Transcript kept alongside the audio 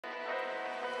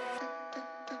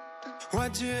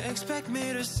What do you expect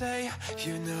me to say?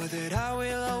 You know that I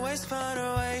will always find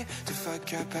a way to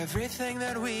fuck up everything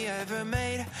that we ever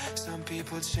made. Some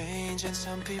people change and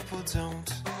some people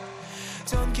don't.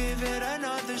 Don't give it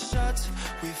another shot.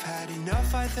 We've had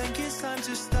enough, I think it's time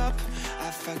to stop. I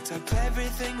fucked up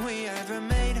everything we ever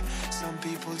made. Some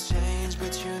people change,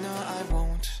 but you know I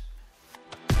won't.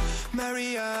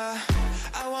 Maria,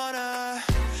 I wanna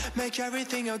make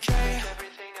everything okay.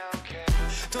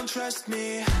 Don't trust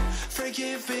me,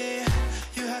 forgive me,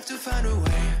 you have to find a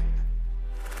way.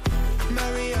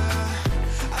 Maria,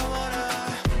 I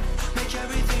wanna make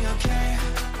everything okay.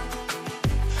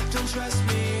 Don't trust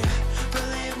me,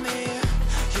 believe me,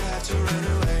 you have to run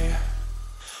away.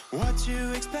 What do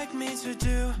you expect me to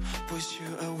do? Push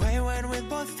you away when we're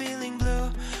both feeling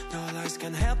blue. No lies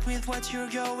can help with what you're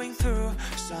going through.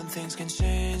 Some things can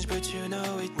change, but you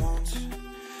know it won't.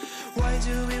 Why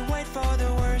do we wait for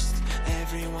the worst?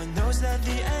 Everyone knows that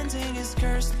the ending is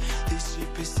cursed. This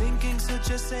ship is sinking, so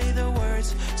just say the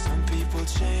words. Some people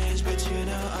change, but you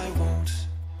know I won't.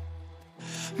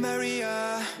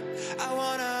 Maria, I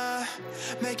wanna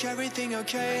make everything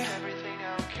okay.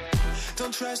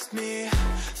 Don't trust me,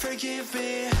 forgive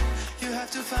me, you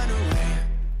have to find a way.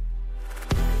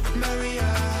 Maria,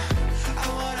 I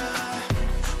wanna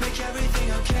make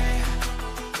everything okay.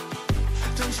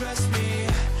 Don't trust me,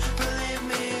 believe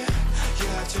me, you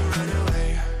have to run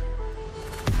away.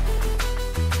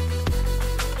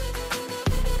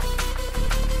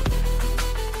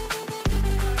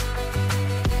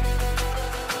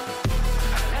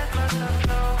 I let myself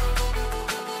go.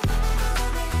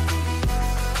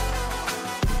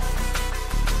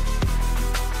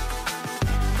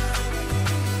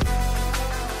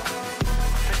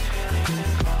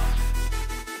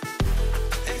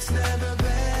 It's never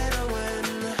better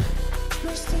when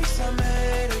mistakes are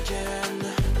made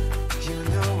again. You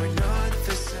know we're not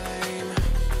the same.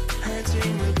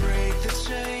 Hurting will break the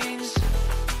chains.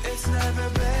 It's never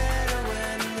better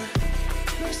when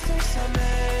mistakes are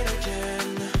made again.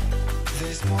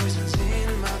 There's poisons in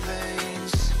my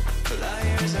veins.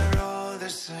 Liars are all the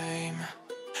same.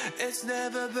 It's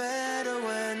never better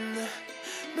when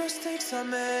mistakes are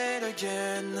made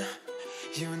again.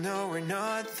 You know we're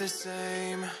not the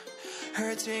same.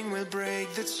 Hurting will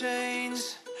break the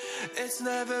chains. It's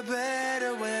never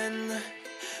better when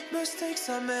mistakes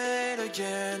are made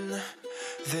again.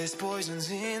 There's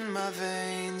poisons in my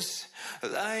veins.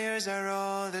 Liars are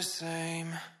all the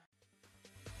same.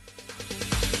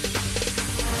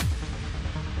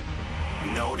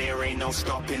 No, there ain't no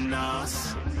stopping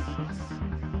us.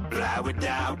 Fly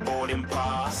without a boarding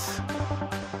pass.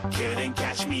 Couldn't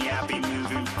catch me, I'll be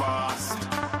moving fast.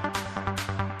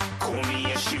 Call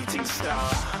me a shooting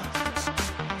star.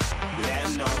 Let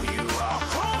 'em know who you are.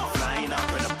 Flying up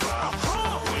in a bar.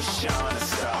 Wish on a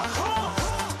star.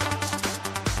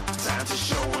 Time to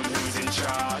show 'em who's in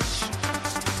charge.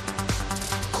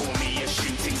 Call me a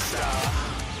shooting star.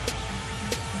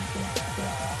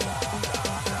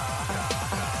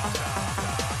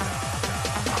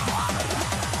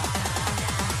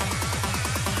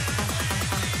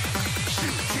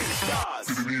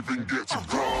 Didn't even get to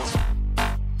cross.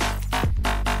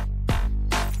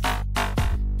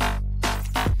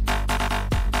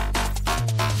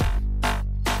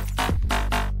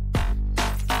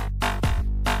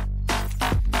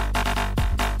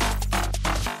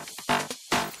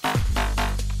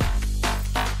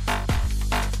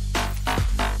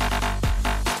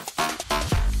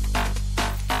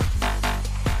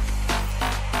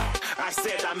 I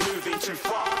said I'm moving too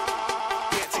far.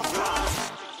 Get to glass.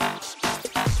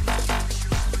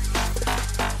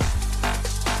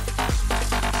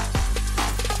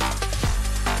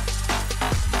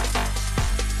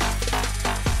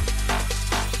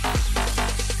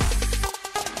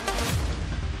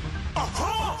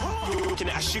 Looking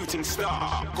at a shooting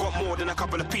star. Got more than a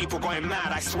couple of people going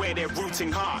mad. I swear they're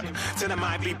rooting hard. Tell them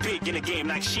I'd be big in the game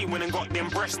like she went and got them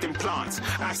breast implants.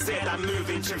 I said I'm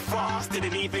moving too fast.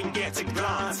 Didn't even get to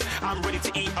glance. I'm ready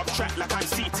to eat up track like I'm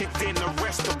seated in a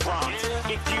restaurant.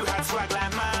 If you had swag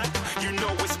like mine, you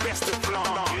know it's best to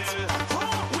flaunt.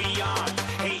 We aren't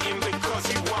hating because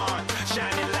you aren't.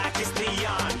 Shining like it's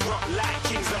neon. Rock like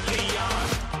kings of Leon.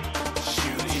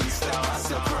 Shooting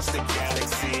stars across the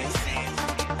galaxy.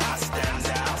 I stand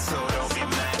out, so don't be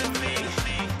mad at me.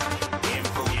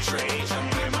 Infiltrate, I'm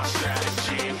with my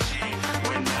strategy.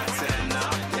 When I turn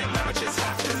up, then I just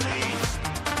have to leave.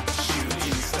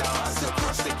 Shooting stars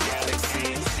across the galaxy.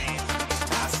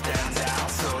 I stand out,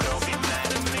 so don't be mad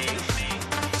at me.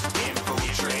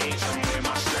 Infiltrate, I'm with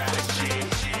my strategy.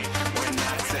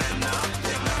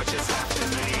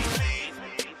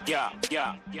 shooting,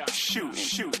 yeah, shooting,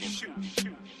 shooting,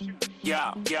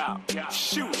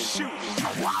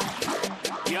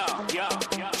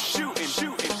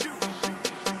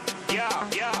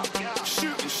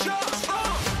 shooting shots.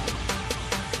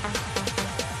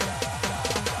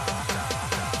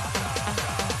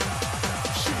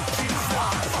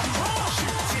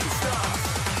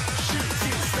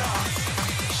 Shooting stars,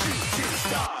 shooting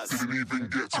stars. Didn't even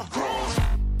get to cross.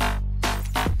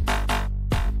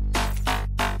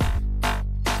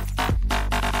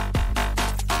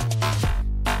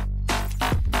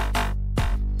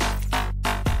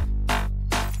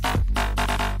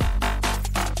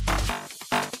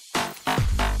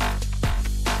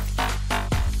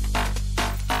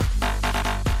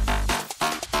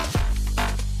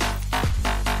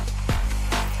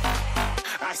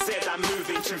 I said I'm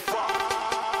moving too far.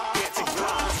 Get to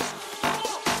glass.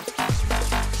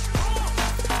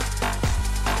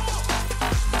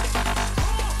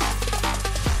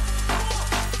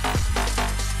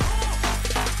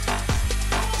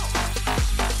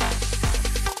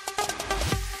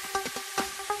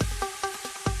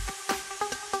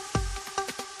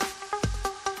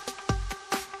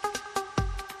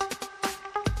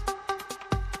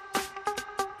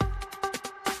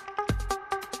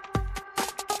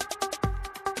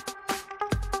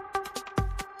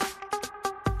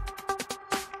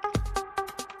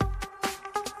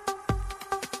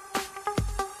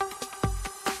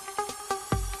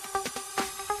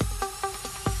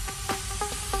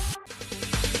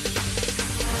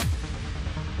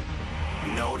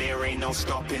 No, there ain't no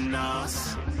stopping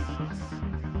us.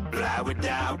 Fly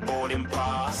without boarding pass.